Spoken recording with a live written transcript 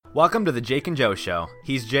Welcome to the Jake and Joe Show.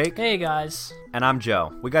 He's Jake. Hey, guys. And I'm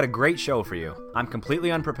Joe. We got a great show for you. I'm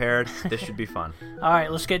completely unprepared. This should be fun. All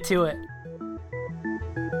right, let's get to it.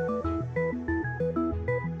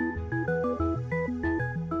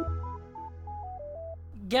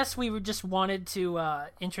 Guess we just wanted to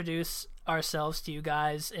introduce ourselves to you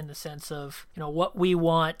guys in the sense of, what we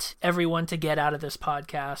want everyone to get out of this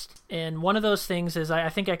podcast. And one of those things is, I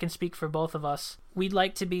think I can speak for both of us. We'd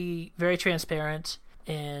like to be very transparent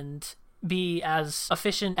and be as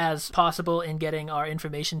efficient as possible in getting our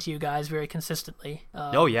information to you guys very consistently.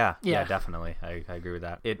 Yeah, definitely. I agree with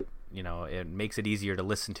that. It makes it easier to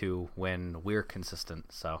listen to when we're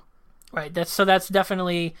consistent, so... Right, that's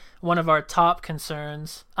definitely one of our top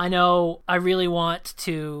concerns. I know I really want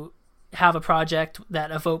to have a project that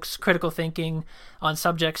evokes critical thinking on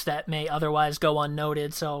subjects that may otherwise go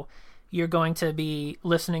unnoted, so you're going to be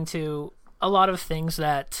listening to a lot of things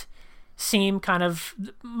that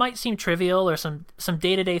might seem trivial, or some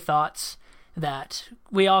day-to-day thoughts that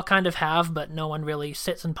we all kind of have, but no one really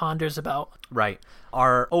sits and ponders about. Right.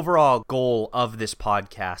 Our overall goal of this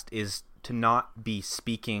podcast is to not be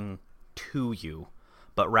speaking to you,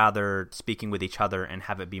 but rather speaking with each other and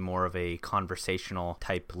have it be more of a conversational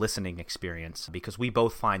type listening experience, because we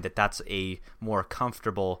both find that that's a more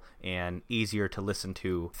comfortable and easier to listen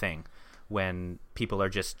to thing when people are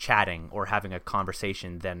just chatting or having a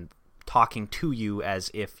conversation than talking to you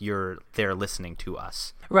as if you're there listening to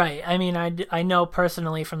us. Right. I mean, I know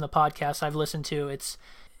personally from the podcasts I've listened to, it's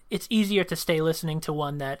easier to stay listening to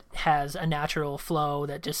one that has a natural flow,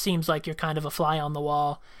 that just seems like you're kind of a fly on the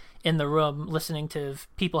wall in the room listening to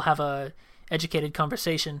people have a educated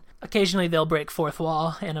conversation. Occasionally they'll break fourth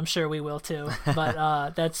wall, and I'm sure we will too,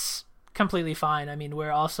 but that's completely fine. I mean,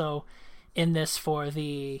 we're also in this for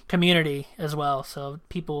the community as well, so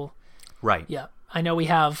people... Right. Yeah. I know we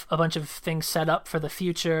have a bunch of things set up for the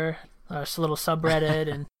future, our little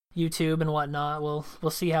subreddit and YouTube and whatnot.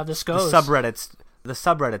 We'll see how this goes. The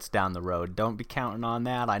subreddit's down the road. Don't be counting on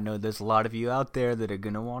that. I know there's a lot of you out there that are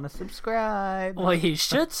going to want to subscribe. Well, you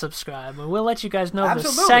should subscribe, and we'll let you guys know the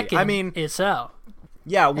second it's out.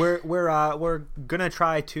 Yeah, we're going to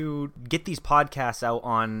try to get these podcasts out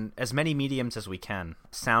on as many mediums as we can.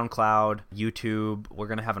 SoundCloud, YouTube. We're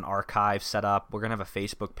going to have an archive set up. We're going to have a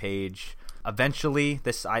Facebook page. Eventually,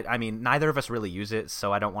 I mean, neither of us really use it,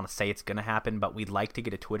 so I don't want to say it's going to happen, but we'd like to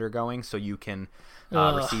get a Twitter going so you can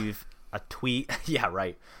receive a tweet. Yeah,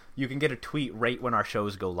 right. You can get a tweet right when our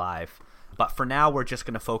shows go live. But for now, we're just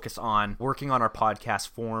going to focus on working on our podcast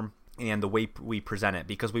form and the way we present it,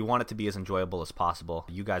 because we want it to be as enjoyable as possible.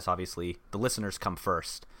 You guys, obviously, the listeners come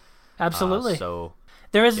first. Absolutely. So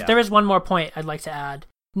there is one more point I'd like to add.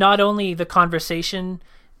 Not only the conversation,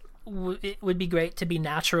 it would be great to be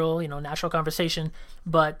natural, natural conversation,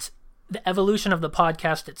 but the evolution of the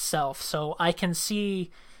podcast itself. So I can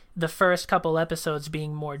see the first couple episodes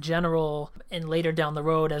being more general, and later down the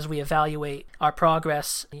road, as we evaluate our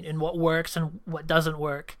progress and what works and what doesn't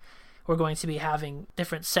work, we're going to be having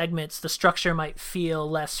different segments. The structure might feel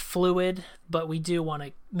less fluid, but we do want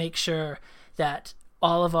to make sure that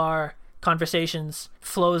all of our conversations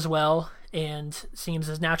flows well and seems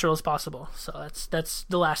as natural as possible. So that's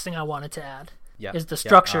the last thing I wanted to add. Yeah, is the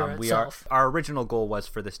structure itself. Our original goal was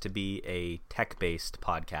for this to be a tech-based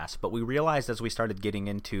podcast, but we realized as we started getting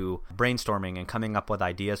into brainstorming and coming up with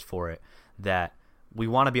ideas for it that we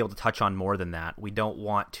want to be able to touch on more than that. We don't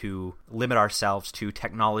want to limit ourselves to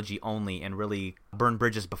technology only and really burn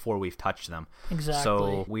bridges before we've touched them. Exactly.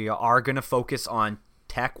 So we are going to focus on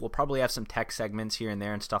tech. We'll probably have some tech segments here and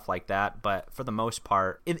there and stuff like that, but for the most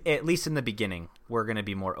part, at least in the beginning, we're going to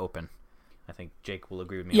be more open. I think Jake will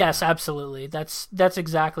agree with me. Yes, absolutely. That's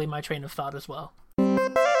exactly my train of thought as well.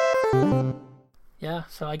 Yeah,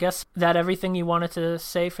 so I guess that everything you wanted to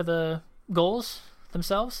say for the goals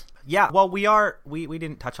themselves? Yeah, well, we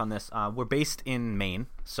didn't touch on this. We're based in Maine,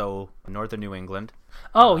 so northern New England.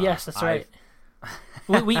 Oh, yes, that's right.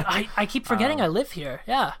 I keep forgetting I live here.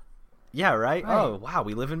 Yeah. Yeah, right? Oh, wow,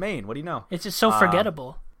 we live in Maine. What do you know? It's just so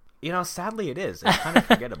forgettable. Sadly it is. It's kind of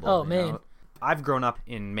forgettable. Oh, Maine. I've grown up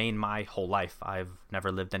in Maine my whole life. I've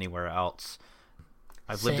never lived anywhere else.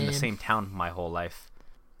 I've lived in the same town my whole life.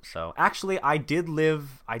 So actually, I did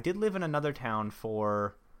live in another town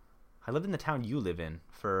I lived in the town you live in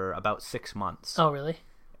for about 6 months. Oh, really?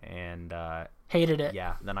 And hated it.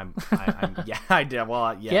 Yeah. Then I'm yeah, I did.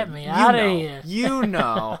 Well, yeah. Get me out of here. You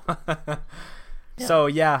know. Yeah. So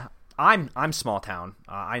yeah. I'm small town.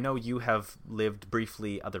 I know you have lived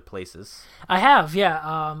briefly other places. I have, yeah.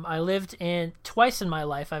 I lived twice in my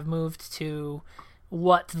life. I've moved to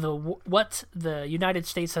what the United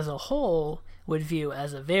States as a whole would view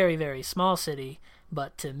as a very, very small city,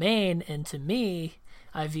 But to Maine and to me,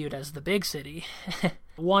 I viewed as the big city.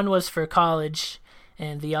 One was for college,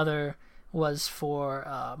 and the other was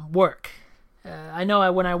for work. I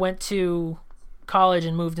know when I went to college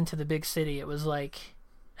and moved into the big city, it was like,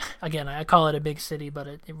 again, I call it a big city, but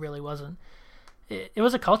it really wasn't. It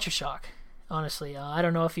was a culture shock, honestly. I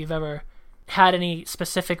don't know if you've ever had any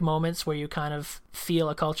specific moments where you kind of feel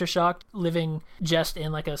a culture shock living just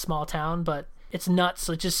in like a small town, but it's nuts.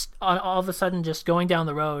 So just all of a sudden just going down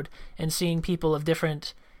the road and seeing people of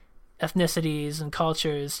different ethnicities and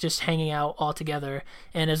cultures just hanging out all together.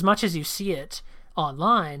 And as much as you see it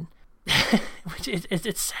online, which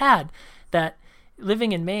it's sad that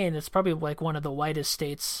living in Maine, it's probably like one of the whitest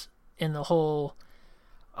states in the whole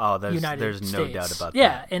United States. No doubt about that.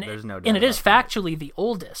 Yeah, there's no doubt and it is about factually the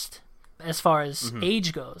oldest as far as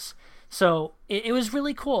age goes. So it was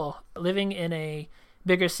really cool living in a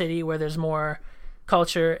bigger city where there's more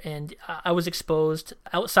culture, and I was exposed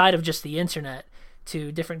outside of just the internet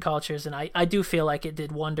to different cultures, and I do feel like it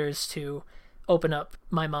did wonders to open up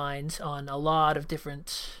my mind on a lot of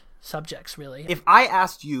different subjects, really. If I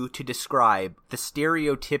asked you to describe the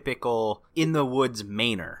stereotypical in-the-woods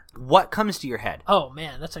Mainer, what comes to your head? Oh,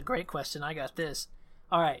 man, that's a great question. I got this.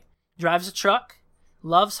 All right. Drives a truck,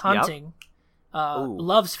 loves hunting,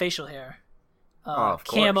 loves facial hair,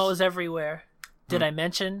 camos everywhere. Did I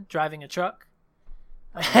mention driving a truck?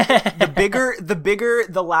 the bigger,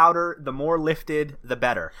 the louder, the more lifted, the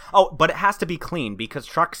better. Oh, but it has to be clean because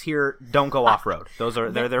trucks here don't go off road.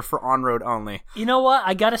 They're there for on road only. You know what?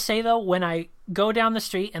 I gotta say though, when I go down the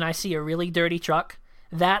street and I see a really dirty truck,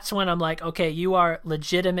 that's when I'm like, okay, you are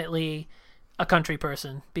legitimately a country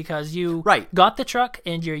person because you got the truck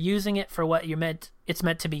and you're using it for what it's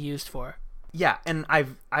meant to be used for. Yeah, and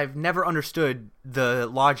I've never understood the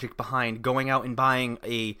logic behind going out and buying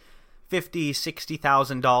a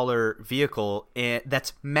 $50,000-$60,000 vehicle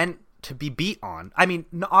that's meant to be beat on. I mean,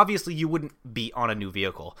 obviously you wouldn't beat on a new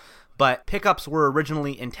vehicle, but pickups were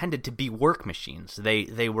originally intended to be work machines.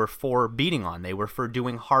 They were for beating on. They were for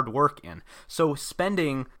doing hard work in. So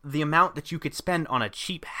spending the amount that you could spend on a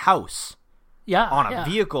cheap house on a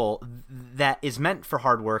vehicle that is meant for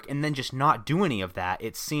hard work and then just not do any of that,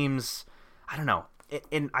 it seems, I don't know.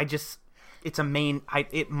 It's a Maine.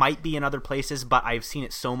 It might be in other places, but I've seen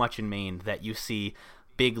it so much in Maine that you see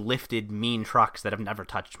big lifted mean trucks that have never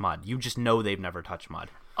touched mud. You just know they've never touched mud.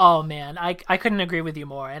 Oh man, I couldn't agree with you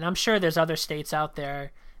more. And I'm sure there's other states out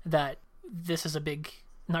there that this is a big,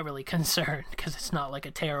 not really concern because it's not like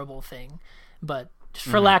a terrible thing, but just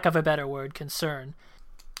for lack of a better word, concern.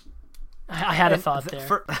 I had a thought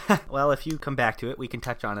there. Well, if you come back to it, we can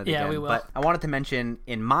touch on it again. Yeah, we will. But I wanted to mention,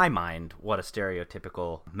 in my mind, what a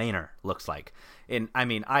stereotypical Mainer looks like. And I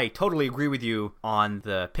mean, I totally agree with you on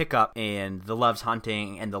the pickup and the loves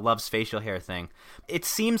hunting and the loves facial hair thing. It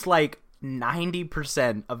seems like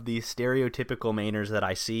 90% of these stereotypical Mainers that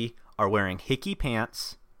I see are wearing hickey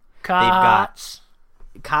pants. Cahots.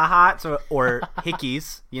 They've got cahots or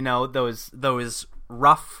hickeys, you know, those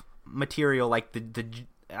rough material like the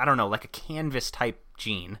I don't know, like a canvas type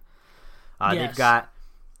jean. Yes.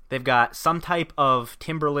 They've got some type of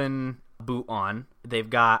Timberland boot on. They've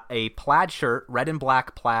got a plaid shirt, red and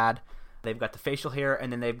black plaid. They've got the facial hair,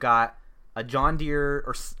 and then they've got a John Deere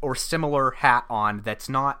or similar hat on that's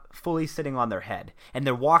not fully sitting on their head, and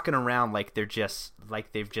they're walking around like they're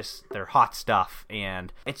hot stuff,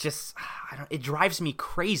 and it's just it drives me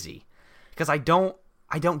crazy because I don't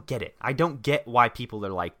get it. I don't get why people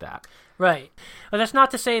are like that. Right. But that's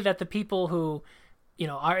not to say that the people who, you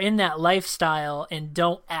know, are in that lifestyle and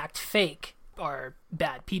don't act fake are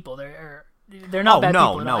bad people. They're not bad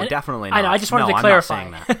people. No, definitely not. I know. I just wanted to clarify.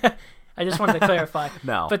 I'm not saying that. I just wanted to clarify.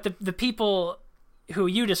 No. But the people who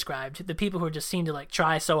you described, the people who just seem to like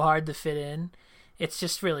try so hard to fit in, it's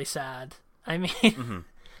just really sad. I mean,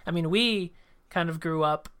 I mean, we kind of grew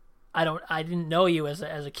up. I didn't know you as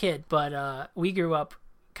a kid, but we grew up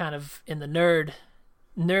kind of in the nerd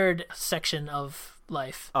section of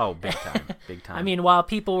life. Oh, big time. Big time. I mean, while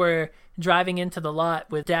people were driving into the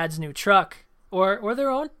lot with dad's new truck or their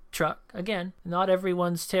own truck, again, not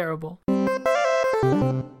everyone's terrible.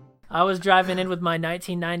 I was driving in with my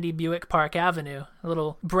 1990 Buick Park Avenue, a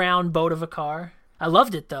little brown boat of a car. I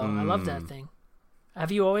loved it though. I loved that thing.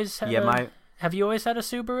 Have you always had Have you always had a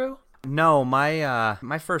Subaru? No,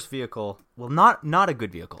 my first vehicle, well, not a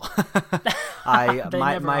good vehicle.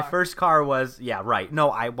 My first car was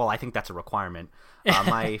No, I think that's a requirement.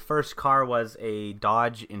 My first car was a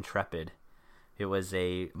Dodge Intrepid. It was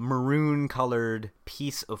a maroon colored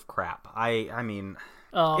piece of crap. I mean,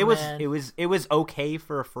 it was okay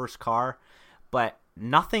for a first car, but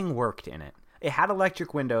nothing worked in it. It had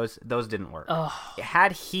electric windows. Those didn't work. Oh. It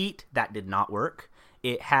had heat. That did not work.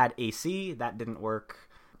 It had AC. That didn't work.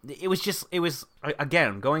 It was,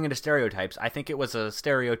 again, going into stereotypes, I think it was a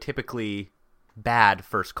stereotypically bad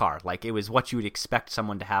first car. Like, it was what you would expect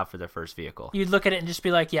someone to have for their first vehicle. You'd look at it and just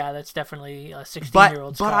be like, yeah, that's definitely a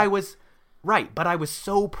 16-year-old's car. But I was... Right, but I was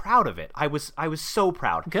so proud of it. I was so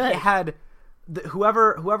proud. Good. It had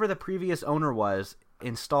whoever the previous owner was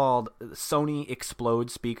installed Sony Explode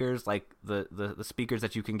speakers, like the speakers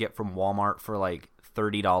that you can get from Walmart for like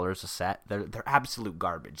 $30 a set. They're absolute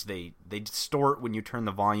garbage. They distort when you turn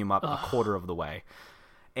the volume up a quarter of the way.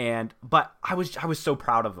 But I was so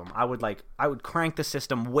proud of them. I would crank the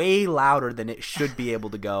system way louder than it should be able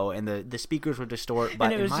to go, and the speakers would distort.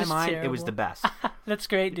 But in my mind, it was the best. That's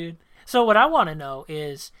great, dude. So what I want to know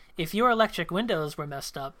is, if your electric windows were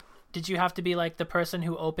messed up, did you have to be like the person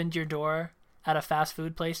who opened your door at a fast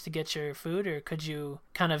food place to get your food, or could you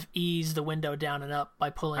kind of ease the window down and up by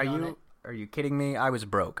pulling on it? Are you kidding me? I was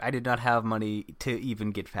broke. I did not have money to even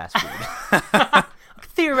get fast food.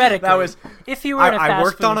 Theoretically, if you were in a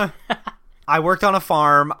fast food... I worked on a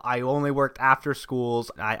farm. I only worked after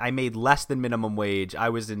schools. I made less than minimum wage. I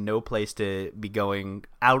was in no place to be going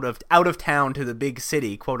out of town to the big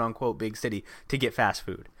city, quote unquote big city, to get fast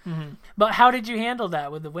food. Mm-hmm. But how did you handle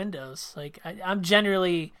that with the windows? Like, I'm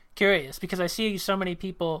generally curious because I see so many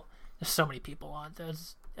people. There's so many people on.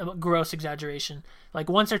 There's a gross exaggeration. Like,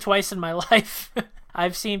 once or twice in my life,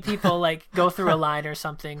 I've seen people like go through a line or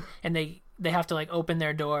something, and they have to like open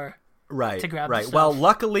their door. Right, to grab right. The stuff. Well,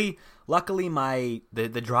 luckily,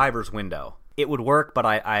 the driver's window, it would work, but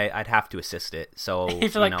I'd have to assist it. So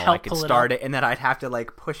I could start it, and then I'd have to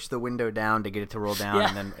like push the window down to get it to roll down,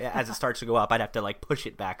 and then as it starts to go up, I'd have to like push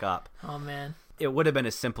it back up. Oh man, it would have been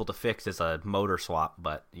as simple to fix as a motor swap,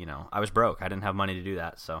 but I was broke. I didn't have money to do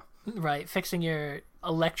that. So right, fixing your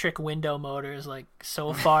electric window motor is like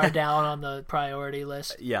so far down on the priority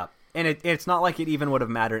list. Yeah. And it's not like it even would have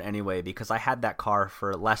mattered anyway, because I had that car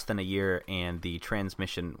for less than a year and the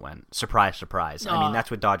transmission went. Surprise, surprise. I mean, that's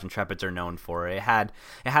what Dodge Intrepids are known for. It had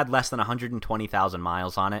less than 120,000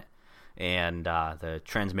 miles on it, and the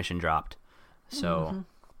transmission dropped. So,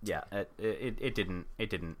 yeah, it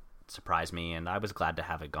didn't surprise me, and I was glad to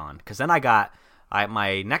have it gone. Because then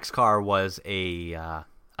my next car was a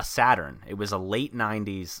Saturn. It was a late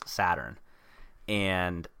 90s Saturn,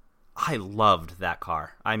 and I loved that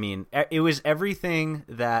car. I mean, it was everything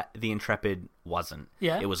that the Intrepid wasn't.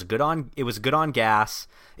 Yeah. It was good on gas.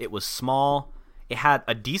 It was small. It had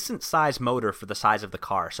a decent sized motor for the size of the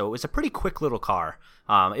car, so it was a pretty quick little car.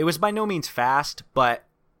 It was by no means fast, but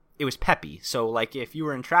it was peppy. So like if you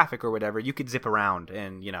were in traffic or whatever, you could zip around,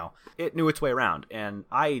 and it knew its way around. And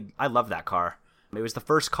I loved that car. It was the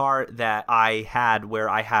first car that I had where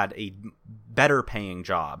I had a better paying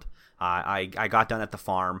job. I got done at the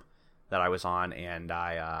farm that I was on, and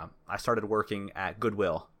I started working at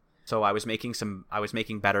Goodwill. So I was making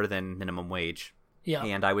better than minimum wage. Yeah.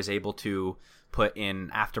 And I was able to put in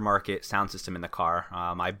aftermarket sound system in the car.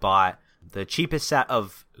 I bought the cheapest set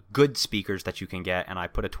of good speakers that you can get, and I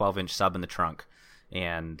put a 12-inch sub in the trunk.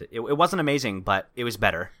 And it wasn't amazing, but it was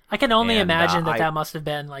better. I can only imagine that must have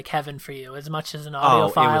been like heaven for you, as much as an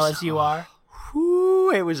audiophile as you are.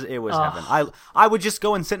 It was heaven. I would just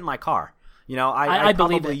go and sit in my car. I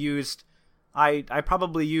probably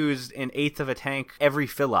used an eighth of a tank every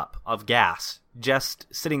fill up of gas,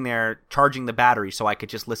 just sitting there charging the battery so I could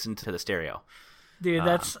just listen to the stereo. Dude,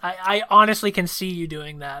 I honestly can see you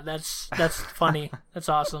doing that. That's funny. That's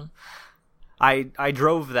awesome. I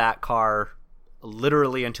drove that car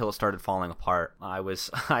literally until it started falling apart. I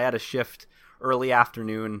had a shift early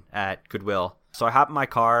afternoon at Goodwill. So I hop in my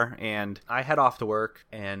car and I head off to work,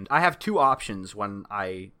 and I have two options when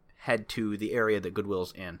I head to the area that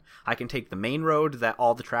Goodwill's in. I can take the main road that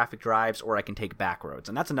all the traffic drives, or I can take back roads.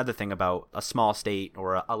 And that's another thing about a small state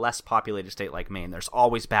or a less populated state like Maine. There's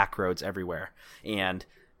always back roads everywhere. And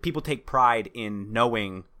people take pride in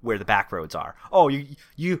knowing where the back roads are. Oh, you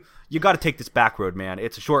got to take this back road, man.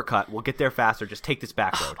 It's a shortcut. We'll get there faster. Just take this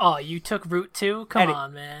back road. Oh, you took Route 2? Come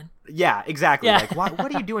on, man. Yeah, exactly. Yeah. Like,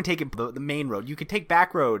 what are you doing taking the main road? You could take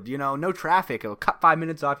back road, no traffic. It'll cut 5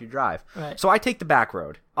 minutes off your drive. Right. So I take the back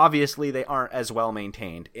road. Obviously, they aren't as well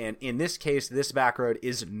maintained. And in this case, this back road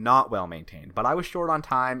is not well maintained. But I was short on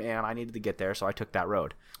time, and I needed to get there, so I took that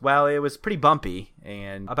road. Well, it was pretty bumpy,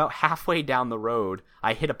 and about halfway down the road,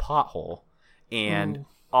 I hit a pothole, and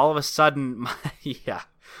all of a sudden,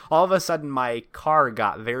 my car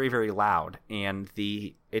got very, very loud, and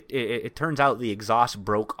it turns out the exhaust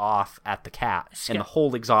broke off at the cat, and the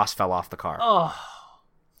whole exhaust fell off the car. Oh.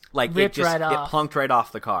 Like Ripped it right off. plunked right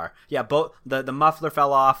off the car. Yeah, both the muffler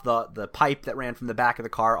fell off, the pipe that ran from the back of the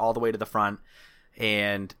car all the way to the front,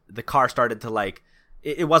 and the car started to like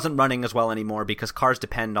it wasn't running as well anymore because cars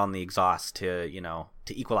depend on the exhaust to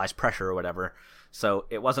equalize pressure or whatever. So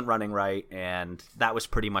it wasn't running right, and that was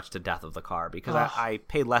pretty much the death of the car because I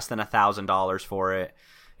paid less than $1,000 for it.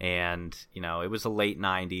 And, it was the late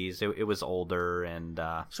 90s. It was older. And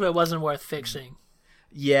so it wasn't worth fixing.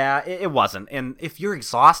 Yeah, it wasn't. And if your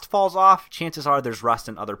exhaust falls off, chances are there's rust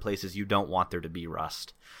in other places you don't want there to be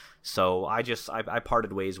rust. So I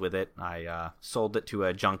parted ways with it. I sold it to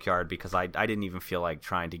a junkyard because I didn't even feel like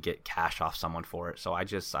trying to get cash off someone for it. So I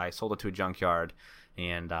sold it to a junkyard,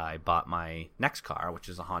 and I bought my next car, which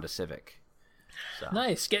is a Honda Civic. So,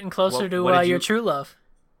 nice. Getting closer to your true love.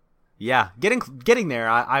 Yeah, getting there.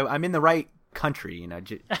 I'm in the right country,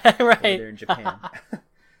 right over there in Japan.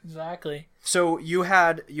 Exactly. So you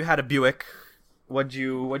had a Buick. What'd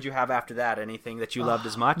you have after that? Anything that you loved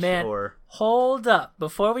as much? Man, or hold up.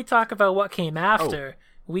 Before we talk about what came after,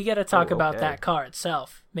 we got to talk about that car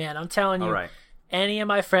itself. Man, I'm telling you, all right. Any of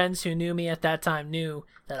my friends who knew me at that time knew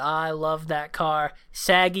that I loved that car,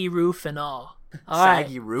 saggy roof and all.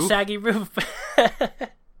 Saggy roof? Saggy roof.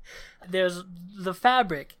 There's the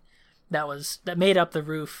fabric that made up the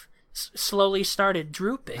roof slowly started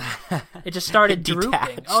drooping. It just started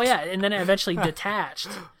drooping. Oh yeah, and then it eventually detached.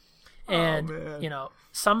 And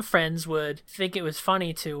some friends would think it was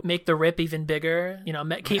funny to make the rip even bigger,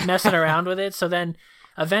 keep messing around with it. So then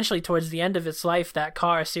eventually towards the end of its life, that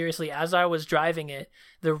car, seriously, as I was driving it,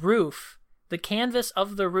 the canvas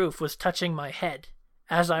of the roof was touching my head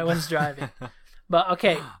as I was driving. But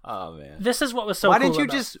okay, oh man, this is what was so why cool didn't you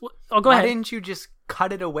about. just go ahead. Why didn't you just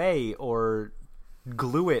cut it away or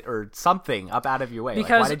glue it or something up out of your way?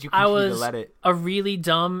 Because why did you I continue was to let it... a really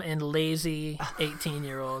dumb and lazy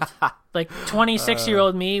 18-year-old. Like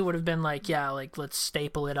 26-year-old me would have been like, yeah, like let's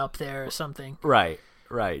staple it up there or something. Right.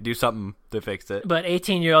 Do something to fix it. But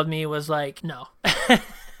 18-year-old me was like, no,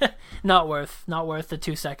 not worth the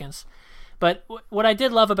 2 seconds. But what I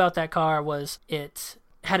did love about that car was it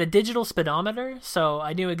had a digital speedometer, so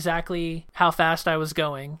I knew exactly how fast I was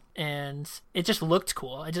going, and it just looked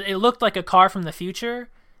cool. It looked like a car from the future,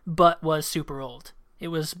 but was super old. It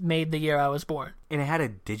was made the year I was born. And it had a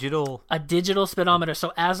digital speedometer,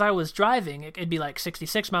 so as I was driving, it'd be like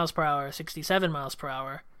 66 miles per hour, 67 miles per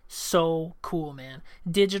hour. So cool, man.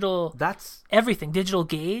 Digital, that's everything. Digital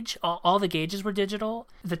gauge, all the gauges were digital.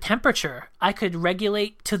 The temperature, I could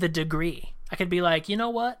regulate to the degree. I could be like, you know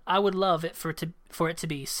what? I would love it for it to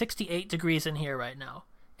be 68 degrees in here right now,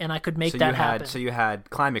 and I could make that happen. So you had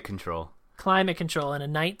climate control. Climate control in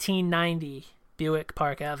a 1990 Buick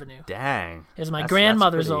Park Avenue. Dang. It was my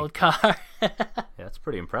grandmother's old car. Yeah, that's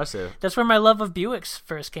pretty impressive. That's where my love of Buicks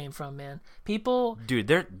first came from, man. People, dude,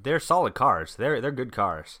 they're solid cars. They're good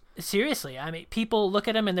cars. Seriously, I mean, people look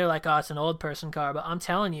at them and they're like, "Oh, it's an old person car." But I'm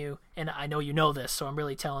telling you, and I know you know this, so I'm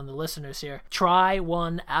really telling the listeners here: try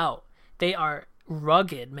one out. They are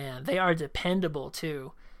rugged, man. They are dependable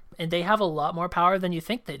too, and they have a lot more power than you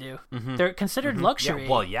think they do. Mm-hmm. They're considered luxury.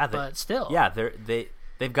 But still,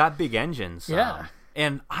 they've got big engines. Yeah.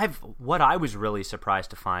 And what I was really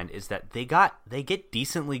surprised to find is that they get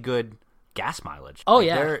decently good gas mileage. Oh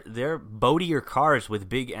yeah, they're boatier cars with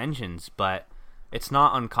big engines, but it's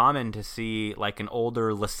not uncommon to see like an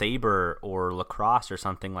older LeSabre or LaCrosse or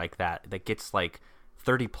something like that gets like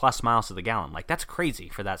 30 plus miles to the gallon. Like that's crazy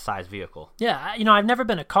for that size vehicle. Yeah, I've never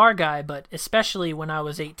been a car guy, but especially when I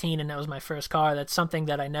was 18 and that was my first car, that's something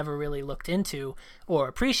that I never really looked into or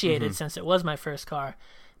appreciated since it was my first car.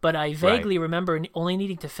 But I vaguely remember only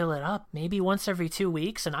needing to fill it up maybe once every 2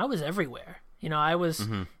 weeks, and I was everywhere. I was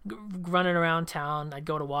running around town. I'd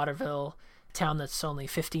go to Waterville, a town that's only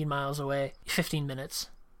 15 miles away. 15 minutes,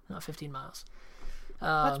 not 15 miles.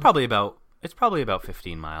 It's probably about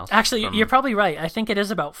 15 miles. Actually, you're probably right. I think it is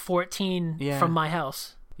about 14 from my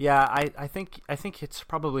house. Yeah, I think it's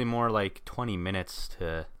probably more like 20 minutes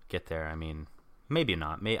to get there. I mean, maybe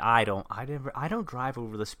not. I don't drive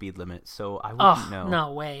over the speed limit, so I wouldn't know.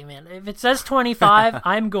 No way, man. If it says 25,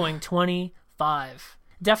 I'm going 25.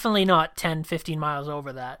 Definitely not 10, 15 miles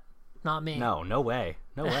over that. Not me. No way.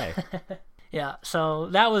 Yeah, so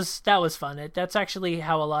that was fun. That's actually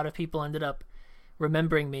how a lot of people ended up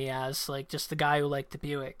remembering me as, like, just the guy who liked the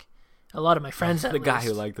Buick. A lot of my friends, at least. The guy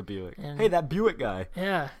who liked the Buick. And, hey, that Buick guy.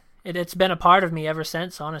 Yeah, it's been a part of me ever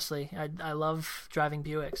since, honestly. I love driving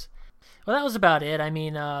Buicks. Well, that was about it. I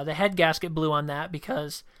mean, the head gasket blew on that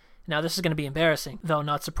because, now this is going to be embarrassing, though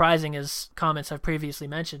not surprising as comments I've previously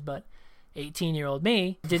mentioned, but 18-year-old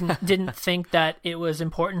me didn't think that it was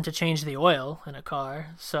important to change the oil in a car.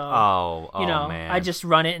 So, man. I just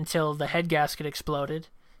run it until the head gasket exploded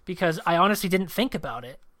because I honestly didn't think about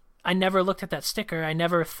it. I never looked at that sticker. I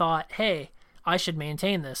never thought, hey, I should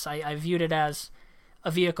maintain this. I viewed it as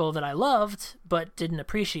a vehicle that I loved but didn't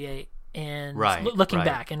appreciate, and looking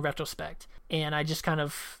back in retrospect. And I just kind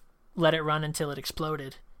of let it run until it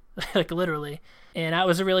exploded, like literally. And that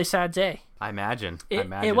was a really sad day. I imagine.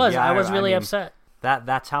 It was. Yeah, I was really upset.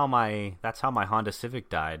 That's how my Honda Civic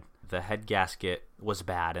died. The head gasket was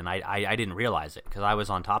bad, and I didn't realize it because I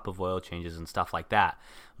was on top of oil changes and stuff like that.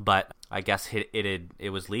 But I guess it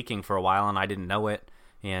was leaking for a while, and I didn't know it,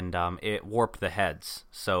 and it warped the heads.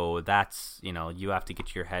 So that's, you have to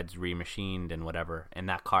get your heads remachined and whatever. And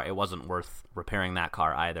that car, it wasn't worth repairing that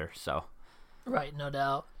car either. So right, no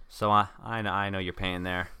doubt. So I know your pain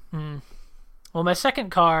there. Well, my second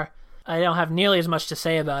car, I don't have nearly as much to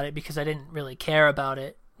say about it because I didn't really care about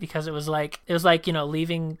it. Because it was like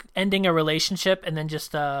ending a relationship and then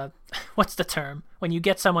just what's the term when you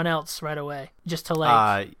get someone else right away, just to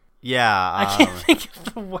like I can't think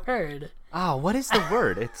of the word. Oh, what is the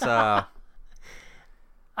word? It's I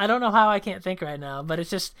don't know how I can't think right now, but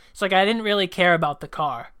it's like I didn't really care about the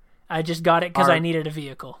car. I just got it because I needed a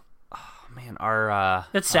vehicle. Oh man, our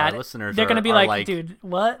that's sad. Our listeners they're gonna be like, dude,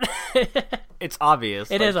 what? It's obvious.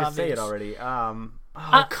 It is obvious. Say it already. Come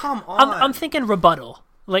on. I'm thinking rebuttal.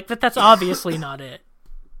 Like that's obviously not it.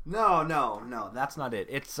 No, that's not it.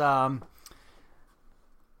 It's rebuttal.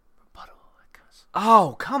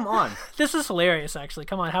 Oh, come on. This is hilarious, actually.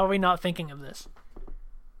 Come on, how are we not thinking of this?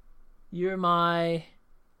 You're my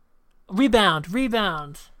rebound.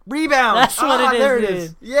 That's what it is. There it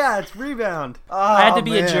is. Yeah, it's rebound. Oh, I had to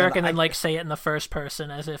be a jerk and then like say it in the first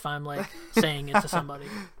person as if I'm like saying it to somebody.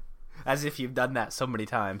 As if you've done that so many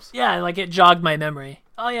times. Yeah, like it jogged my memory.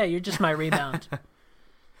 Oh yeah, you're just my rebound.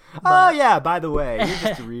 By the way, you're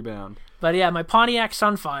just a rebound. But yeah, my Pontiac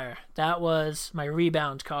Sunfire, that was my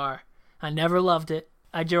rebound car. I never loved it.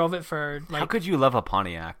 I drove it for like... How could you love a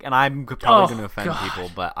Pontiac? And I'm probably going to offend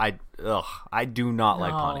people, but I do not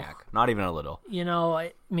like Pontiac. Not even a little.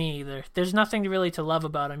 Me either. There's nothing really to love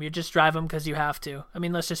about them. You just drive them because you have to. I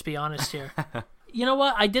mean, let's just be honest here. You know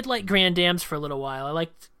what? I did like Grand Dams for a little while.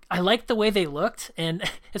 I liked the way they looked, and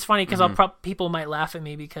it's funny because people might laugh at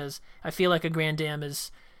me because I feel like a Grand Dam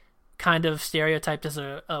is kind of stereotyped as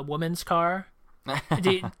a woman's car. You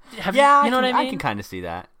know what I mean? I can kind of see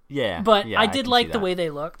that. Yeah. But I did like the way they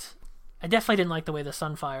looked. I definitely didn't like the way the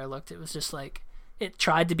Sunfire looked. It was just like, it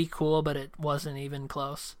tried to be cool, but it wasn't even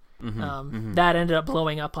close. That ended up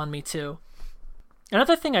blowing up on me too.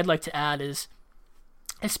 Another thing I'd like to add is,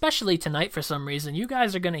 especially tonight for some reason, you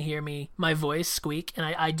guys are going to hear my voice squeak, and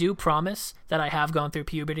I do promise that I have gone through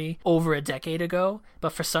puberty over a decade ago,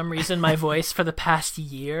 but for some reason my voice for the past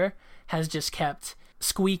year has just kept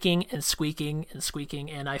squeaking and squeaking and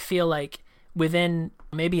squeaking, and I feel like within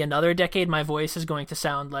maybe another decade my voice is going to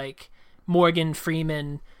sound like Morgan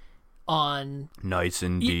Freeman on Nice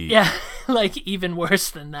and Deep. Yeah, like even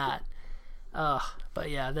worse than that. But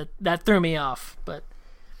yeah, that threw me off. But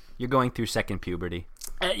you're going through second puberty.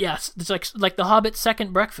 Yes, it's like the Hobbit's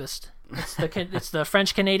second breakfast. It's the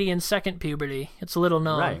French Canadian second puberty. It's a little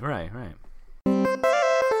known. Right.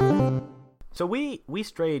 So we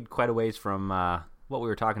strayed quite a ways from what we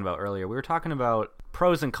were talking about earlier. We were talking about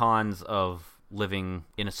pros and cons of living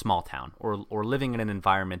in a small town or living in an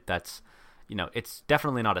environment that's, it's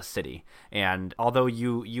definitely not a city. And although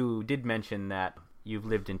you did mention that you've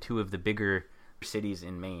lived in two of the bigger cities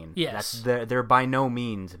in Maine, yes, they're by no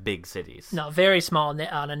means big cities. No, very small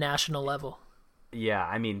on a national level. Yeah,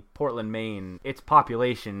 I mean, Portland, Maine, its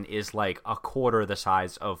population is like a quarter the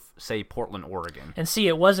size of, say, Portland, Oregon. And see,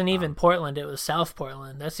 it wasn't even Portland, it was South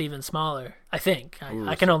Portland. That's even smaller, I think.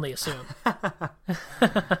 I can only assume.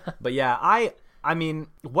 But yeah, I mean,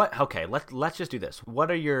 let's just do this.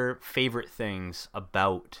 What are your favorite things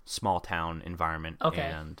about small town environment? Okay.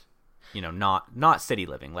 And not city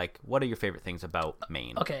living. Like, what are your favorite things about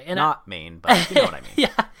Maine? Okay, and not Maine, but you know what I mean.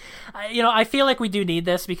 Yeah, I feel like we do need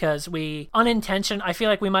this because I feel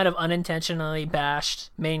like we might have unintentionally bashed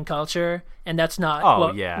Maine culture, and that's not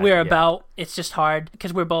what we're about. It's just hard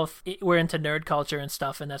because we're into nerd culture and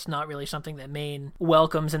stuff, and that's not really something that Maine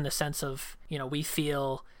welcomes in the sense of, we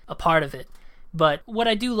feel a part of it. But what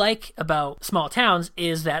I do like about small towns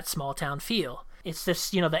is that small town feel. It's this,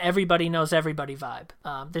 the everybody knows everybody vibe.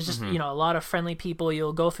 There's just, a lot of friendly people.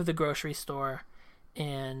 You'll go through the grocery store,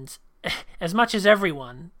 and as much as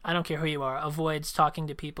everyone, I don't care who you are, avoids talking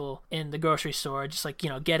to people in the grocery store, just like,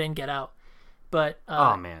 get in, get out. But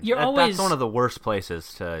oh man, you're always that's one of the worst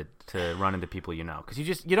places to run into people because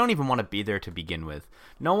you don't even want to be there to begin with.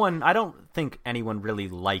 I don't think anyone really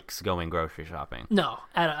likes going grocery shopping. No,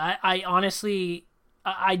 I honestly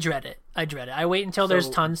I dread it. I wait until there's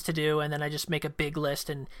tons to do, and then I just make a big list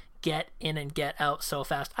and get in and get out so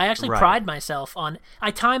fast. I actually pride myself on,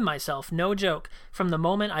 I time myself, no joke, from the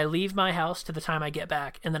moment I leave my house to the time I get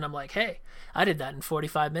back, and then I'm like, hey, I did that in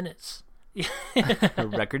 45 minutes.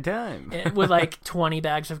 Record time. With like 20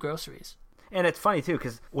 bags of groceries. And it's funny too,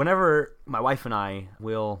 because whenever my wife and I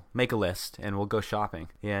will make a list and we'll go shopping,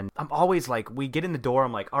 and I'm always like, we get in the door,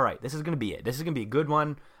 I'm like, all right, this is going to be it. This is going to be a good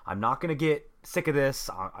one. I'm not going to get sick of this.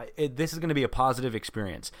 This is going to be a positive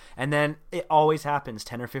experience. And then it always happens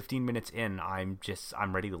 10 or 15 minutes in, I'm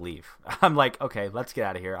ready to leave. I'm like, okay, let's get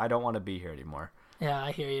out of here. I don't want to be here anymore. Yeah,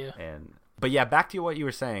 I hear you. But yeah, back to what you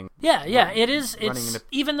were saying. Yeah, it is.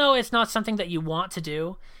 Even though it's not something that you want to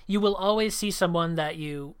do, you will always see someone that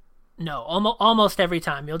you know. Almost every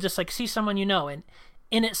time, you'll just like see someone you know, and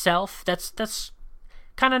in itself, that's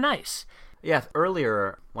kind of nice. Yeah,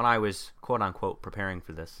 earlier when I was quote unquote preparing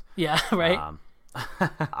for this. Yeah, right.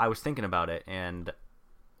 I was thinking about it, and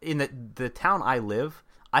in the town I live,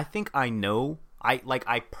 I think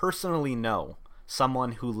I personally know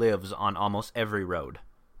someone who lives on almost every road.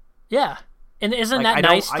 Yeah. And isn't that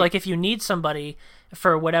nice? Like, if you need somebody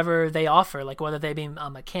for whatever they offer, like whether they be a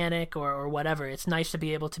mechanic or whatever, it's nice to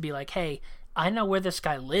be able to be like, hey, I know where this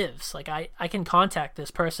guy lives. Like, I can contact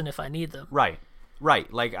this person if I need them. Right.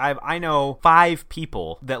 Like, I know 5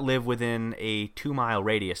 people that live within a 2-mile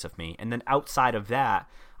radius of me. And then outside of that,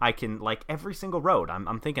 I can, like, every single road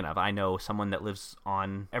I'm thinking of, I know someone that lives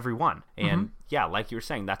on every one. And yeah, like you were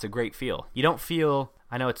saying, that's a great feel. You don't feel...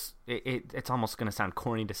 I know it's almost going to sound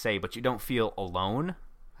corny to say, but you don't feel alone,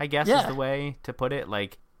 I guess is the way to put it.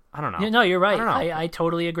 Like, I don't know. Yeah, no, you're right. I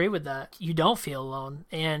totally agree with that. You don't feel alone.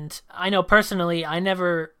 And I know personally, I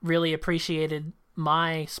never really appreciated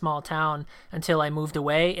my small town until I moved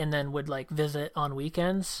away and then would like visit on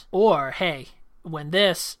weekends. Or, hey, when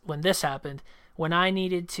this happened, when I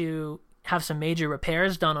needed to have some major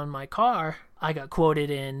repairs done on my car, I got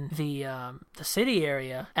quoted in the city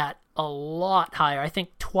area at a lot higher. I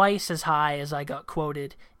think twice as high as I got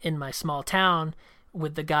quoted in my small town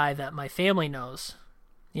with the guy that my family knows.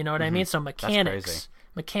 You know what I mean? So mechanics,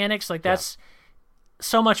 like that's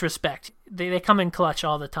so much respect. They come in clutch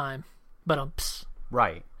all the time. But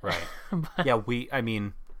right. Yeah,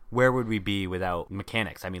 where would we be without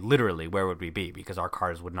mechanics? I mean, literally, where would we be? Because our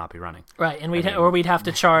cars would not be running. Right, and we'd have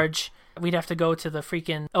to charge. We'd have to go to the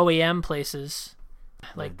freaking OEM places,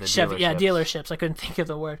 like the Chevy, dealerships. Dealerships. I couldn't think of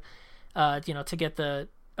the word. To get the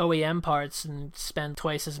OEM parts and spend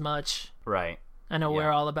twice as much. Right. I know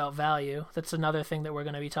we're all about value. That's another thing that we're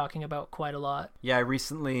going to be talking about quite a lot. Yeah, I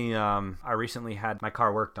recently had my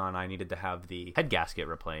car worked on. I needed to have the head gasket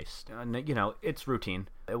replaced. It's routine.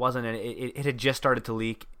 It wasn't. It had just started to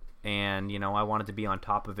leak. And, I wanted to be on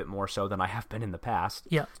top of it more so than I have been in the past.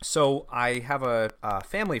 Yeah. So I have a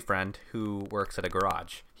family friend who works at a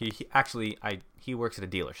garage. He works at a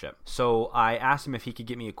dealership. So I asked him if he could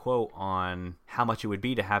get me a quote on how much it would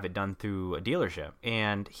be to have it done through a dealership.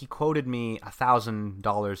 And he quoted me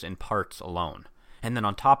 $1,000 in parts alone. And then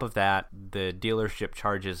on top of that, the dealership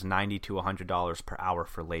charges $90 to $100 per hour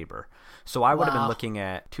for labor. So I would have been looking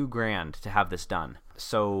at $2,000 to have this done.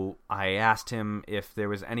 So I asked him if there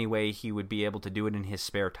was any way he would be able to do it in his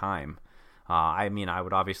spare time. I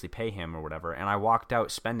would obviously pay him or whatever. And I walked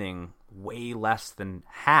out spending way less than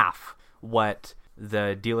half what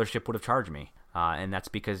the dealership would have charged me. And that's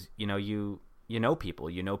because, you know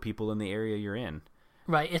people in the area you're in.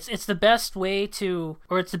 Right. It's the best way it's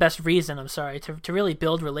the best reason, to really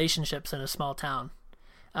build relationships in a small town.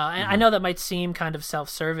 And I know that might seem kind of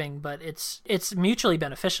self-serving, but it's mutually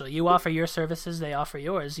beneficial. You offer your services, they offer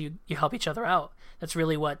yours. You help each other out. That's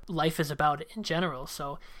really what life is about in general.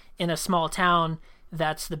 So in a small town,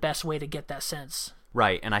 that's the best way to get that sense.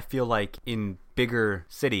 Right, and I feel like in bigger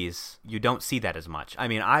cities, you don't see that as much. I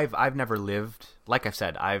mean, I've never lived, like I've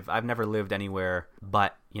said, I've never lived anywhere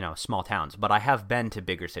but, small towns. But I have been to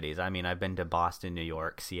bigger cities. I mean, I've been to Boston, New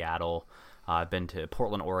York, Seattle. I've been to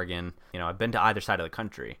Portland, Oregon. I've been to either side of the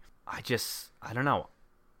country. I don't know.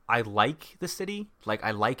 I like the city. Like,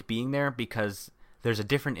 I like being there because there's a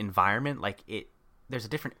different environment. Like, there's a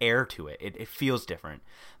different air to it. It feels different.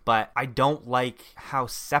 But I don't like how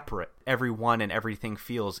separate everyone and everything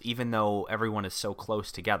feels, even though everyone is so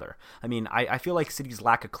close together. I mean, I feel like cities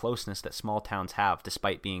lack a closeness that small towns have,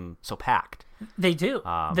 despite being so packed. They do.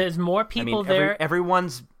 There's more people there.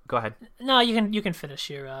 Everyone's... Go ahead. No, you can finish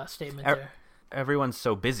your statement there. everyone's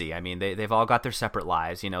so busy. I mean, they've all got their separate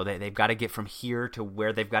lives. They've got to get from here to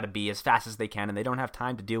where they've got to be as fast as they can, and they don't have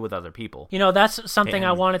time to deal with other people. That's something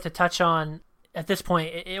I wanted to touch on at this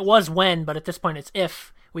point. It was when, but at this point it's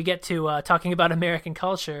if we get to talking about American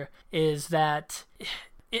culture, is that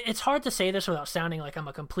it's hard to say this without sounding like I'm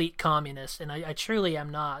a complete communist, and I truly am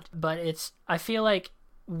not. But I feel like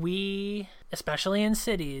we, especially in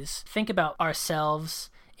cities, think about ourselves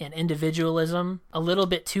and individualism a little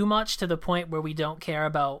bit too much, to the point where we don't care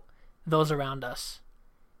about those around us.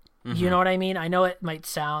 Mm-hmm. You know what I mean? I know it might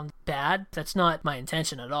sound bad. That's not my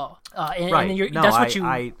intention at all.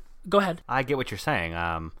 Right. Go ahead. I get what you're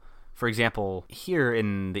saying. For example, here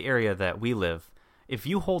in the area that we live, if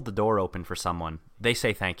you hold the door open for someone, they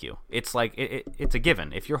say thank you. It's like it's a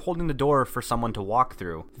given. If you're holding the door for someone to walk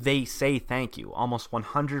through, they say thank you almost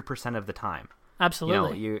 100% of the time.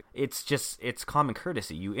 Absolutely. It's common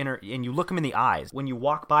courtesy. You and you look them in the eyes. When you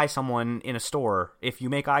walk by someone in a store, if you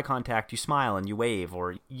make eye contact, you smile and you wave,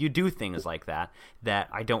 or you do things like that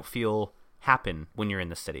I don't feel happen when you're in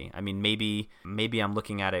the city. I mean, maybe I'm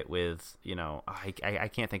looking at it with, I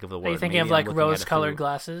can't think of the word. Are you thinking of like rose-colored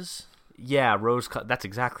glasses? Yeah, that's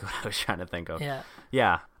exactly what I was trying to think of.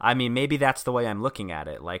 Yeah. I mean, maybe that's the way I'm looking at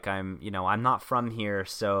it. Like I'm not from here,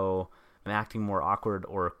 so I'm acting more awkward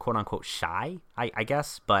or quote unquote shy, I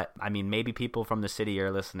guess. But I mean, maybe people from the city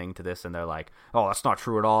are listening to this and they're like, oh, that's not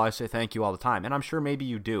true at all. I say thank you all the time. And I'm sure maybe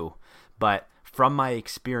you do. But from my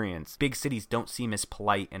experience, big cities don't seem as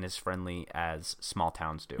polite and as friendly as small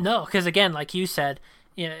towns do. No, because again, like you said,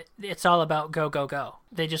 it's all about go, go, go.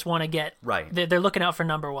 They just want to get right. They're looking out for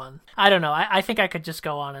number one. I don't know. I think I could just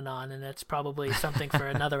go on, and it's probably something for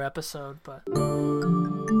another episode. But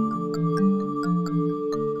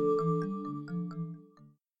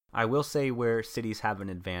I will say where cities have an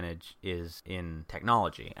advantage is in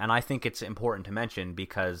technology. And I think it's important to mention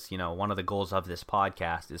because, one of the goals of this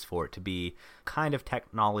podcast is for it to be kind of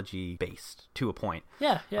technology based to a point.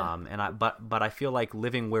 Yeah. But I feel like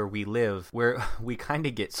living where we live, where we kind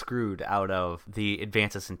of get screwed out of the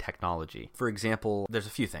advances in technology. For example, there's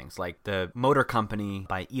a few things like the motor company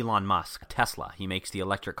by Elon Musk, Tesla. He makes the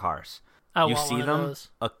electric cars. Oh, you see them?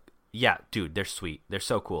 Yeah, dude, they're sweet. They're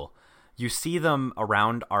so cool. You see them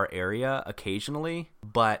around our area occasionally,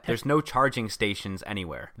 but there's no charging stations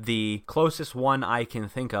anywhere. The closest one I can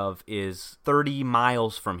think of is 30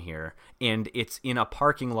 miles from here, and it's in a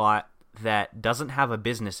parking lot that doesn't have a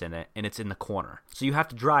business in it, and it's in the corner. So you have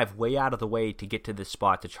to drive way out of the way to get to this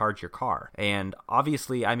spot to charge your car. And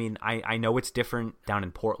obviously, I mean, I know it's different down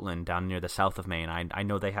in Portland, down near the south of Maine. I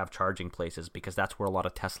know they have charging places because that's where a lot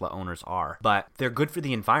of Tesla owners are. But they're good for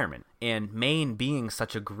the environment. And Maine being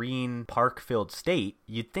such a green, park-filled state,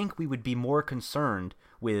 you'd think we would be more concerned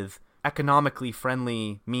with economically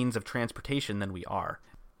friendly means of transportation than we are.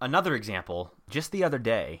 Another example, just the other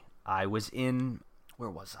day, I was in... Where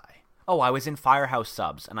was I? Oh, I was in Firehouse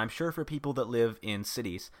Subs, and I'm sure for people that live in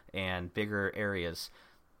cities and bigger areas,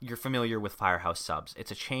 you're familiar with Firehouse Subs.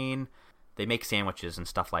 It's a chain. They make sandwiches and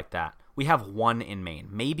stuff like that. We have one in Maine.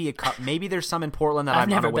 Maybe there's some in Portland that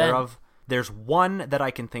I'm unaware of. There's one that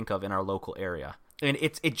I can think of in our local area. And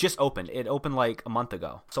it just opened. It opened like a month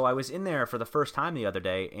ago. So I was in there for the first time the other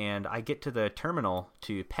day, and I get to the terminal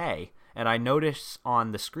to pay, and I notice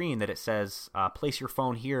on the screen that it says, place your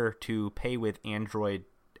phone here to pay with Android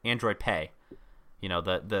Pay.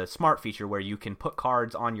 The smart feature where you can put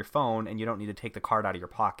cards on your phone and you don't need to take the card out of your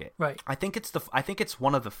pocket. Right. I think it's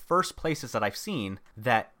one of the first places that I've seen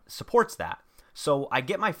that supports that. So I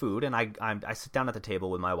get my food and I sit down at the table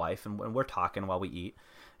with my wife and we're talking while we eat.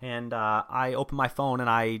 And I open my phone and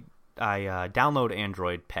I download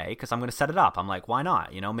Android Pay because I'm going to set it up. I'm like, why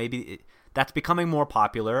not? That's becoming more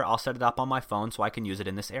popular. I'll set it up on my phone so I can use it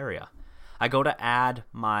in this area. I go to add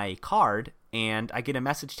my card, and I get a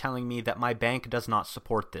message telling me that my bank does not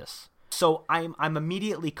support this. So I'm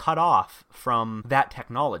immediately cut off from that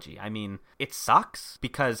technology. I mean, it sucks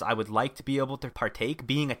because I would like to be able to partake,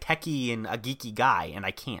 being a techie and a geeky guy, and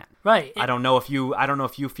I can't. Right. I don't know if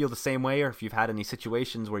you feel the same way, or if you've had any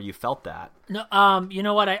situations where you felt that. No. You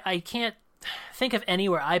know what? I can't think of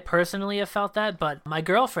anywhere I personally have felt that, but my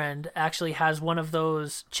girlfriend actually has one of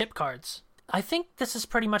those chip cards. I think this is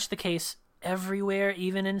pretty much the case everywhere,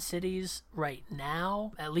 even in cities right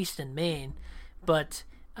now, at least in Maine. But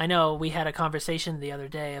I know we had a conversation the other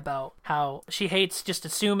day about how she hates just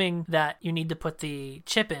assuming that you need to put the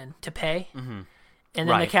chip in to pay. Mm-hmm. And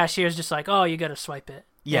then the cashier's just like, oh, you got to swipe it.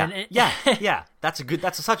 Yeah. Yeah. That's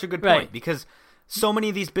such a good point, right? Because so many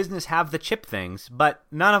of these businesses have the chip things, but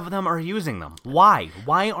none of them are using them. Why?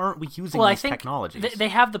 Why aren't we using these technologies? They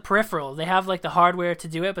have the peripheral. They have like the hardware to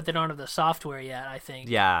do it, but they don't have the software yet, I think.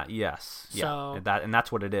 Yeah, yes. So, yeah. And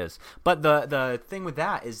that's what it is. But the thing with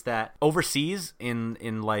that is that overseas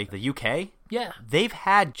in like the UK, yeah, they've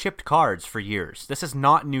had chipped cards for years. This is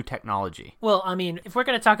not new technology. Well, I mean, if we're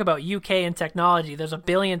going to talk about UK and technology, there's a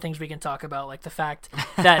billion things we can talk about, like the fact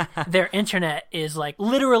that their internet is like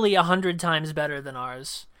literally 100 times better than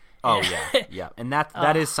ours. Oh, yeah, yeah. And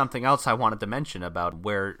that is something else I wanted to mention about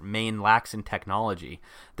where Maine lacks in technology.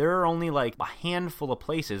 There are only like a handful of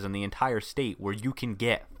places in the entire state where you can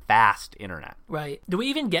get fast internet. Right. Do we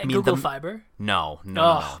even get Google Fiber? No.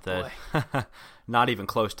 Boy. Not even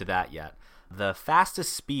close to that yet. The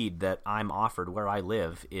fastest speed that I'm offered where I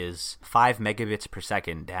live is 5 megabits per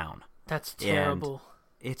second down. That's terrible.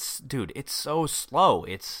 And it's so slow.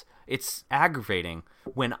 It's aggravating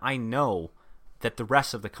when I know that the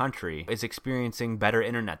rest of the country is experiencing better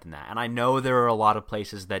internet than that. And I know there are a lot of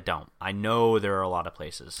places that don't. I know there are a lot of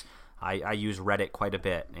places. I use Reddit quite a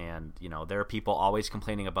bit, and there are people always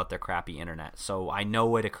complaining about their crappy internet. So I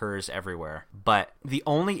know it occurs everywhere. But the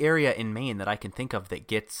only area in Maine that I can think of that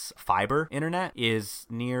gets fiber internet is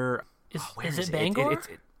near. Is it Bangor?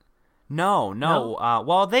 No.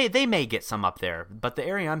 Well, they may get some up there, but the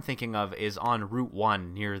area I'm thinking of is on Route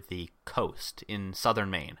 1 near the coast in southern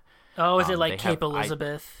Maine. Oh, is it like Cape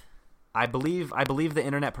Elizabeth? I believe the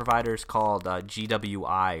internet provider is called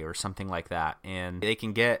GWI or something like that, and they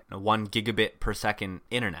can get 1 gigabit per second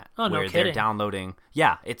internet. Oh, no where kidding. They're downloading.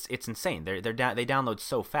 Yeah, it's insane. They download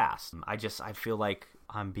so fast. I feel like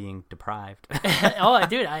I'm being deprived. Oh,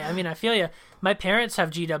 dude, I mean, I feel you. My parents have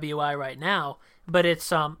GWI right now, but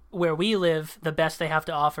it's where we live. The best they have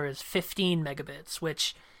to offer is 15 megabits,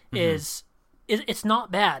 which is it's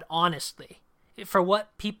not bad, honestly. For what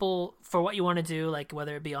you want to do, like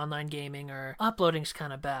whether it be online gaming or uploading's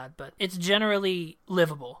kind of bad, but it's generally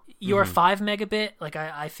livable. Your 5 megabit, like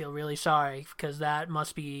I feel really sorry because that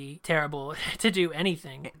must be terrible to do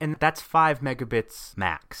anything. And that's 5 megabits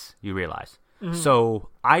max, you realize. So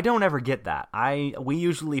I don't ever get that. We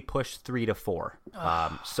usually push 3 to 4.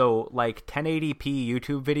 So like 1080p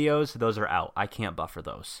YouTube videos, those are out. I can't buffer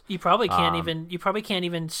those. You probably can't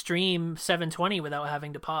even stream 720 without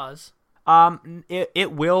having to pause.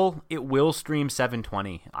 It will stream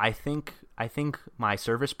 720. I think my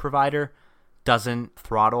service provider doesn't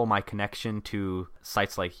throttle my connection to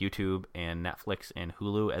sites like YouTube and Netflix and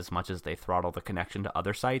Hulu as much as they throttle the connection to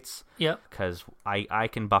other sites. Yep. Because I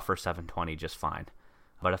can buffer 720 just fine.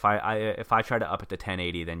 But if I try to up it to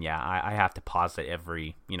 1080, then yeah, I have to pause it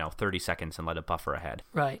every 30 seconds and let it buffer ahead.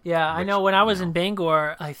 Right. Yeah, I know when I was in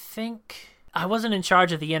Bangor, I think I wasn't in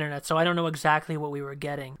charge of the internet, so I don't know exactly what we were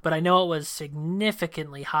getting, but I know it was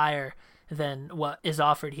significantly higher than what is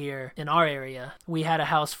offered here in our area. We had a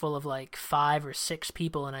house full of like 5 or 6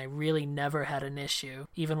 people, and I really never had an issue,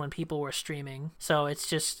 even when people were streaming. So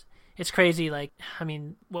it's crazy. Like, I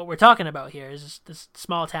mean, what we're talking about here is this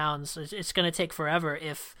small towns. It's going to take forever,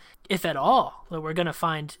 if at all, that we're going to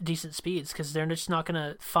find decent speeds, because they're just not going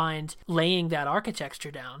to find laying that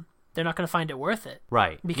architecture down. They're not going to find it worth it.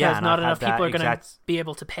 Right. Because not enough people are going to be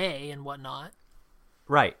able to pay and whatnot.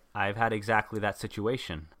 Right. I've had exactly that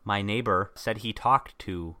situation. My neighbor said he talked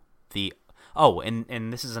to the... Oh,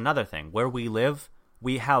 and this is another thing. Where we live,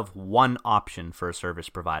 we have one option for a service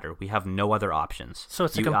provider. We have no other options. So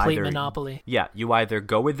it's a complete monopoly. Yeah. You either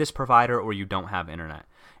go with this provider or you don't have internet.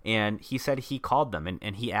 And he said he called them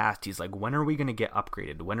and he asked, he's like, when are we going to get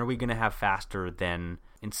upgraded? When are we going to have faster than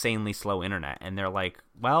insanely slow internet? And they're like,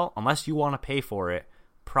 well, unless you want to pay for it,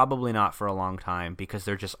 probably not for a long time, because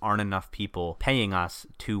there just aren't enough people paying us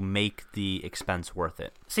to make the expense worth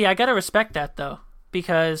it. See, I got to respect that, though,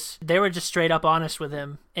 because they were just straight up honest with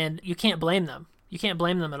him, and you can't blame them. You can't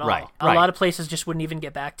blame them at all. Right. A lot of places just wouldn't even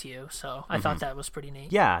get back to you, so I thought that was pretty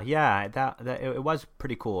neat. Yeah, that it was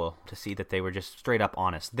pretty cool to see that they were just straight up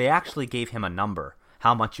honest. They actually gave him a number,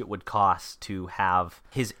 how much it would cost to have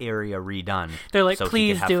his area redone. They're like, so please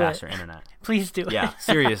he could have do faster it. internet. Please do it. Yeah,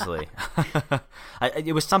 seriously.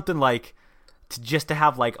 It was something like just to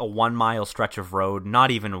have like a 1 mile stretch of road,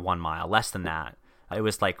 not even 1 mile, less than that. It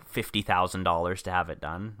was like $50,000 to have it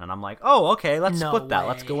done. And I'm like, oh, okay, let's split that.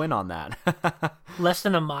 Let's go in on that. Less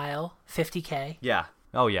than a mile, $50K? Yeah.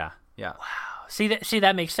 Oh, yeah. Yeah. Wow. See,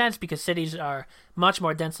 that makes sense, because cities are much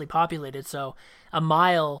more densely populated. So a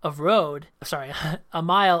mile of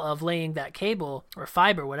laying that cable or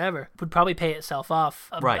fiber, whatever, would probably pay itself off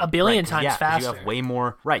a billion times faster.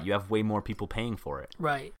 You have way more people paying for it.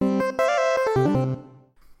 Right.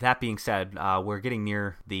 that being said, we're getting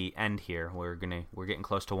near the end here. We're getting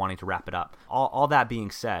close to wanting to wrap it up. All that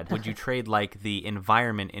being said, would you trade like the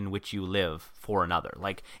environment in which you live for another?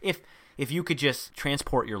 Like if you could just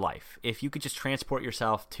transport your life, if you could just transport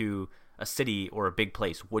yourself to a city or a big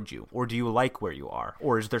place, would you? Or do you like where you are?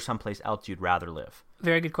 Or is there someplace else you'd rather live?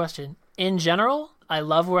 Very good question. In general, I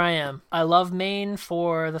love where I am. I love Maine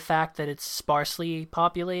for the fact that it's sparsely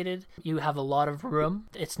populated. You have a lot of room.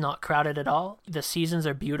 It's not crowded at all. The seasons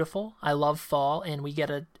are beautiful. I love fall, and we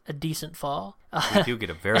get a decent fall. We do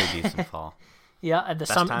get a very decent fall. Yeah, and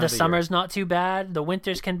the summer's not too bad. The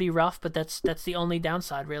winters can be rough, but that's the only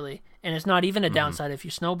downside, really. And it's not even a downside if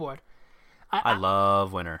you snowboard. I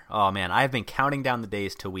love winter. Oh, man, I've been counting down the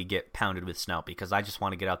days till we get pounded with snow because I just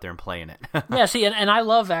want to get out there and play in it. Yeah, see, and I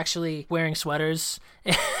love actually wearing sweaters.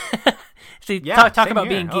 See, yeah, talk about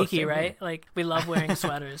here. being geeky, Same right? here. Like, we love wearing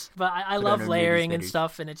sweaters. But I love layering and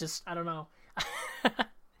stuff, and it just, I don't know.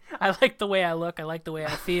 I like the way I look. I like the way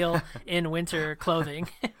I feel in winter clothing.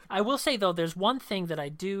 I will say, though, there's one thing that I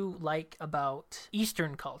do like about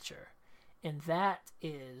Eastern culture, and that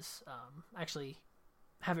is actually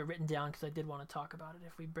have it written down because I did want to talk about it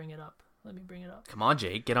if we bring it up. Let me bring it up. Come on,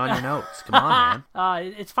 Jake. Get on your notes. Come on,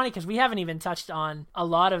 man. It's funny because we haven't even touched on a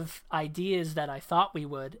lot of ideas that I thought we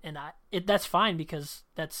would, and that's fine because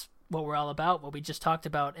that's what we're all about. What we just talked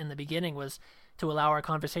about in the beginning was to allow our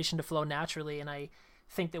conversation to flow naturally, and I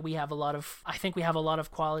think we have a lot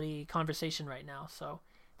of quality conversation right now, so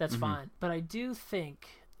that's fine. But I do think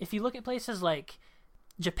if you look at places like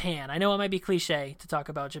Japan, I know it might be cliche to talk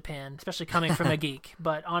about Japan, especially coming from a geek,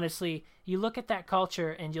 but honestly, you look at that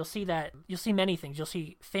culture and you'll see many things. You'll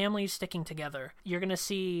see families sticking together. You're going to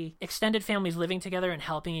see extended families living together and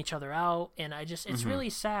helping each other out. And it's really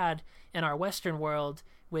sad in our Western world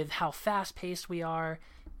with how fast paced we are.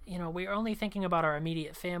 You know, we're only thinking about our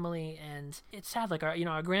immediate family, and it's sad. Like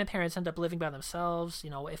our grandparents end up living by themselves. You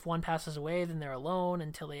know, if one passes away, then they're alone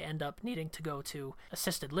until they end up needing to go to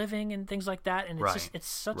assisted living and things like that. And it's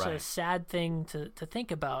such a sad thing to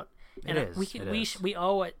think about. And we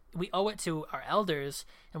owe it to our elders,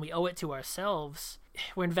 and we owe it to ourselves.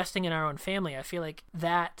 We're investing in our own family. I feel like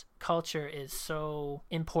that culture is so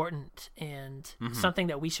important and something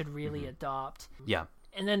that we should really adopt. Yeah.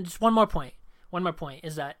 And then just one more point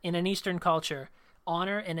is that in an Eastern culture,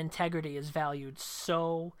 honor and integrity is valued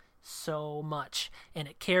so much, and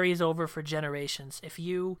it carries over for generations. If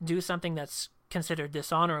you do something that's considered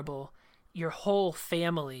dishonorable, your whole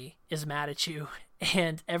family is mad at you,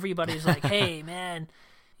 and everybody's like, hey, man,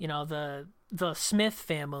 you know, the Smith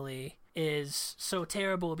family is so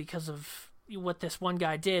terrible because of what this one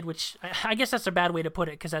guy did, which I guess that's a bad way to put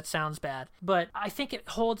it because that sounds bad, but I think it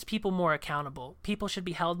holds people more accountable. People should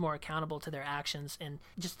be held more accountable to their actions, and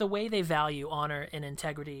just the way they value honor and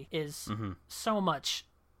integrity is so much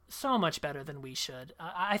better than we should.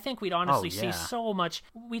 I think we'd honestly see so much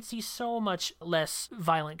less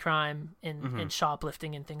violent crime and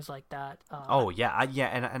shoplifting and things like that.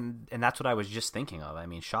 And that's what I was just thinking of. I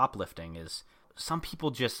mean, shoplifting is, some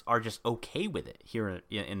people are just okay with it here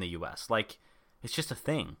in the U.S. Like, it's just a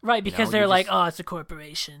thing. Right, because they're like, oh, it's a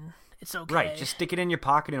corporation. It's okay. Right, just stick it in your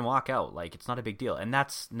pocket and walk out. Like, it's not a big deal. And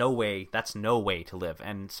that's no way to live.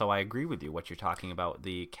 And so I agree with you, what you're talking about,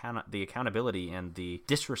 the accountability and the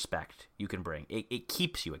disrespect you can bring. It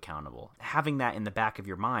keeps you accountable. Having that in the back of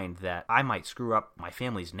your mind that I might screw up my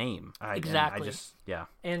family's name. Exactly.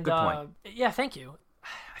 And good point. Yeah, thank you.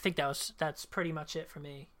 I think that's pretty much it for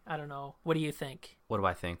me. I don't know. What do you think? What do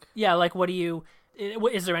I think? Yeah, like,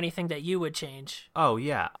 is there anything that you would change? Oh,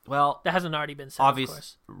 yeah. Well, that hasn't already been said, of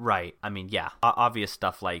course. Right. I mean, yeah. Obvious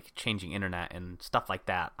stuff like changing internet and stuff like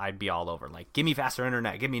that, I'd be all over. Like, give me faster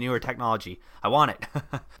internet. Give me newer technology. I want it.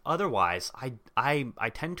 Otherwise, I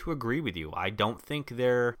tend to agree with you. I don't think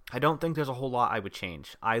there's a whole lot I would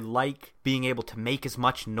change. I like being able to make as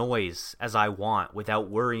much noise as I want without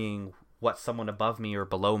worrying what someone above me or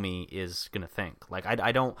below me is gonna think. Like,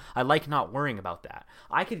 I like not worrying about that.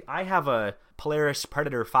 I have a Polaris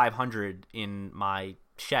Predator 500 in my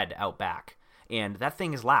shed out back, and that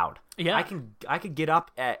thing is loud. Yeah. I could get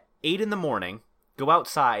up at 8 in the morning, go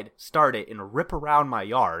outside, start it, and rip around my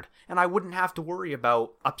yard, and I wouldn't have to worry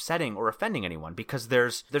about upsetting or offending anyone because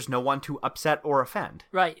there's no one to upset or offend.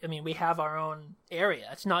 Right. I mean, we have our own area.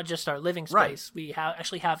 It's not just our living space. Right. We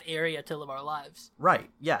actually have area to live our lives. Right.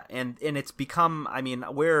 Yeah. And it's become, I mean,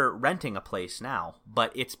 we're renting a place now,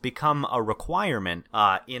 but it's become a requirement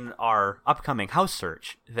in our upcoming house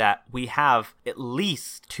search that we have at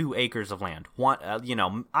least 2 acres of land. One,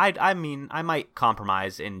 I mean, I might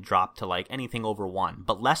compromise and drop to like anything over 1,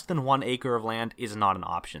 but less than 1 acre of land is not an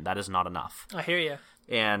option. That is not enough. I hear you.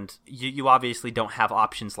 And you obviously don't have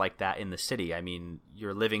options like that in the city. I mean,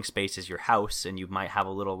 your living space is your house, and you might have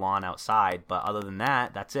a little lawn outside, but other than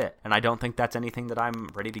that, that's it. And I don't think that's anything that I'm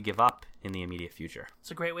ready to give up in the immediate future.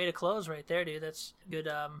 It's a great way to close right there, dude. That's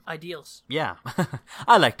good ideals. Yeah,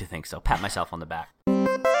 I like to think so. Pat myself on the back.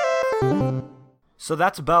 So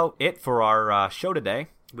that's about it for our show today.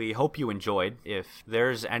 We hope you enjoyed. If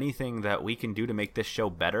there's anything that we can do to make this show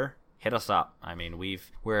better, hit us up. I mean,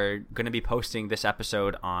 we're going to be posting this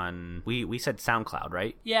episode on, we said SoundCloud,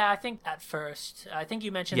 right? Yeah, I think at first. I think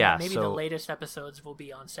you mentioned that maybe the latest episodes will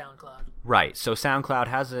be on SoundCloud. Right. So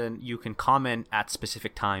SoundCloud you can comment at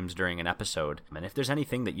specific times during an episode. And if there's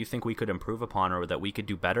anything that you think we could improve upon or that we could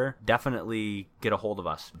do better, definitely get a hold of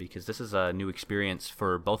us, because this is a new experience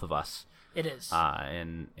for both of us. It is.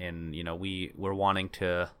 And you know, we're wanting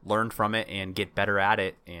to learn from it and get better at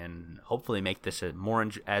it, and hopefully make this a more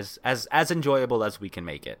as enjoyable as we can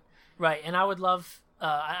make it. Right. And I would love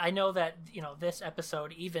I know that, you know, this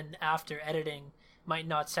episode, even after editing, might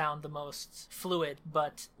not sound the most fluid,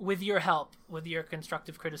 but with your help, with your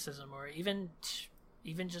constructive criticism, or even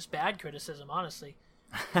just bad criticism, honestly.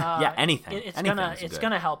 Yeah, anything. It's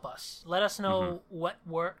gonna help us. Let us know what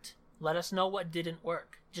worked. Let us know what didn't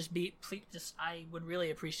work. I would really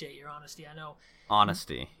appreciate your honesty. I know.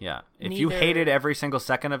 Honesty, yeah. If you hated every single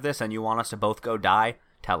second of this and you want us to both go die,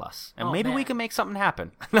 tell us. And maybe we can make something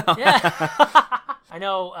happen. Yeah. I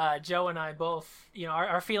know Joe and I both, you know,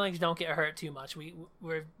 our feelings don't get hurt too much.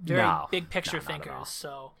 We're very big picture thinkers.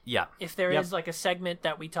 So yeah. If there is like a segment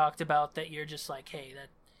that we talked about that you're just like, hey,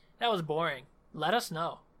 that was boring, let us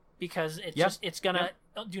know. Because it's gonna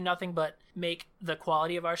do nothing but make the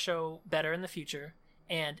quality of our show better in the future,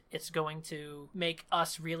 and it's going to make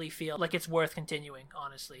us really feel like it's worth continuing,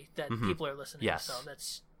 honestly, that people are listening. Yes. So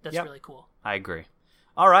that's really cool. I agree.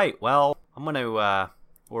 All right, well, I'm gonna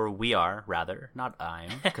or we are, rather, not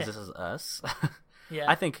I'm, because this is us. Yeah.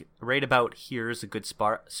 I think right about here is a good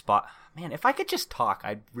spot. Man, if I could just talk,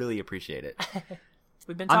 I'd really appreciate it.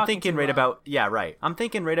 We've been talking I'm thinking I'm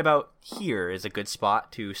thinking right about here is a good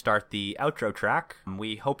spot to start the outro track.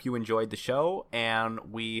 We hope you enjoyed the show,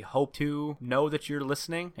 and we hope to know that you're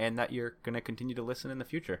listening and that you're going to continue to listen in the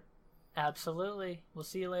future. Absolutely. We'll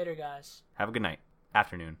see you later, guys. Have a good night,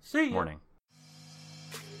 afternoon, See ya. morning.